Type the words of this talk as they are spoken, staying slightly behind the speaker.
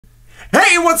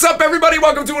Hey, what's up, everybody?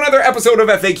 Welcome to another episode of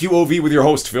FAQOV with your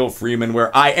host, Phil Freeman,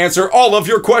 where I answer all of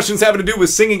your questions having to do with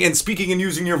singing and speaking and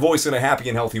using your voice in a happy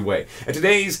and healthy way. And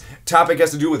today's topic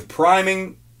has to do with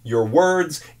priming your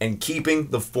words and keeping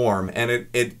the form. And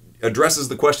it addresses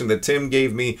the question that Tim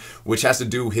gave me, which has to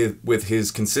do with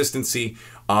his consistency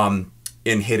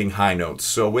in hitting high notes.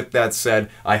 So with that said,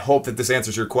 I hope that this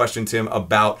answers your question, Tim,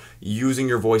 about using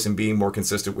your voice and being more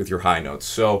consistent with your high notes.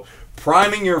 So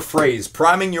priming your phrase,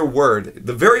 priming your word,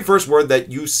 the very first word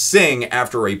that you sing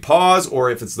after a pause,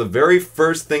 or if it's the very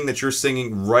first thing that you're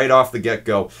singing right off the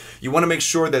get-go, you want to make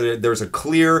sure that there's a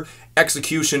clear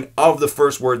execution of the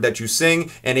first word that you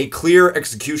sing and a clear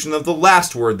execution of the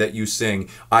last word that you sing,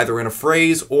 either in a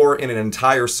phrase or in an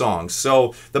entire song.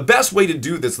 So the best way to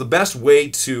do this, the best way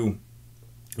to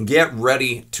get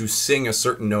ready to sing a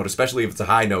certain note, especially if it's a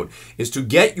high note, is to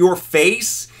get your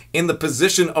face in the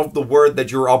position of the word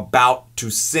that you're about to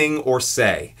sing or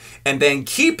say, and then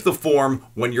keep the form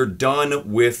when you're done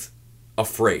with a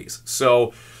phrase.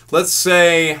 So let's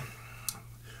take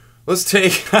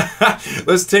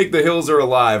The Hills Are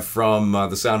Alive from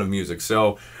The Sound of Music.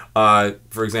 So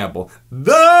for example,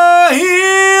 the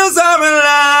hills are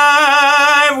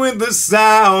alive with the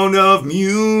sound of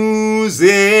music.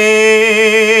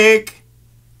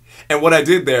 And what I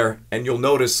did there, and you'll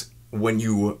notice when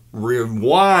you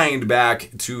rewind back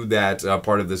to that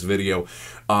part of this video,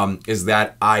 is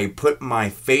that I put my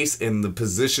face in the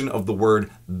position of the word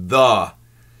the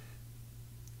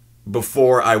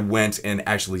before I went and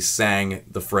actually sang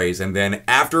the phrase. And then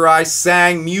after I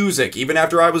sang music, even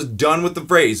after I was done with the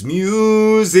phrase,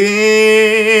 music,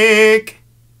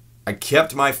 I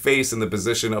kept my face in the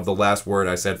position of the last word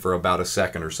I said for about a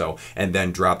second or so, and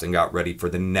then dropped and got ready for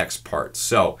the next part.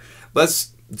 So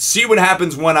let's see what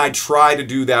happens when I try to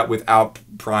do that without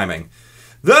priming.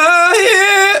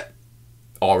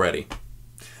 Already.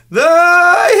 The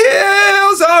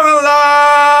hills are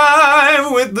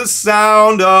alive with the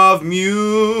sound of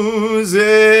music.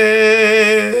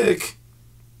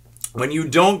 When you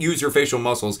don't use your facial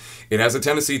muscles, it has a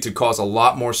tendency to cause a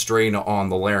lot more strain on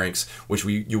the larynx, which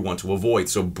you want to avoid.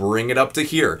 So bring it up to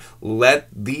here. Let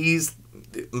these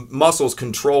muscles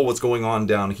control what's going on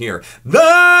down here.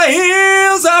 The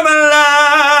hills are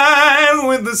alive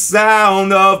with the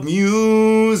sound of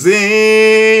music.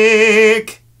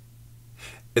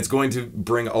 It's going to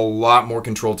bring a lot more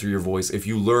control to your voice if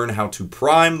you learn how to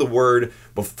prime the word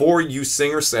before you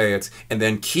sing or say it, and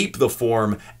then keep the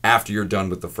form after you're done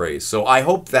with the phrase. So I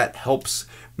hope that helps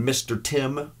Mr.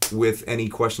 Tim with any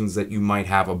questions that you might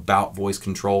have about voice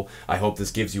control. I hope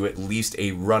this gives you at least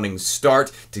a running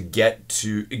start to get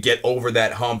over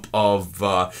that hump of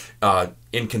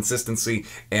inconsistency,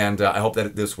 and I hope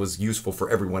that this was useful for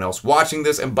everyone else watching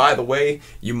this. And by the way,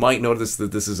 you might notice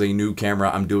that this is a new camera.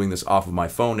 I'm doing this off of my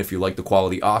phone. If you like the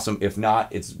quality, awesome. If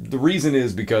not, the reason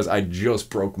is because I just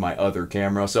broke my other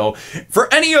camera. So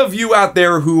for any of you out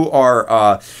there who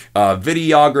are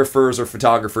videographers or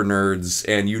photographer nerds,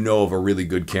 and you know of a really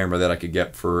good camera that I could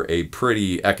get for a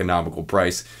pretty economical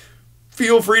price,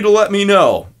 feel free to let me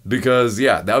know, because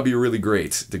yeah, that would be really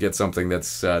great to get something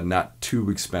that's not too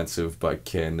expensive but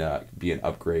can be an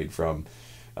upgrade from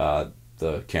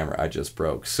the camera I just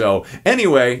broke. So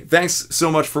anyway, thanks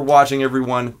so much for watching,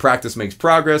 everyone. Practice makes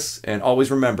progress, and always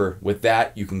remember, with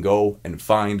that, you can go and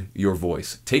find your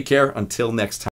voice. Take care until next time.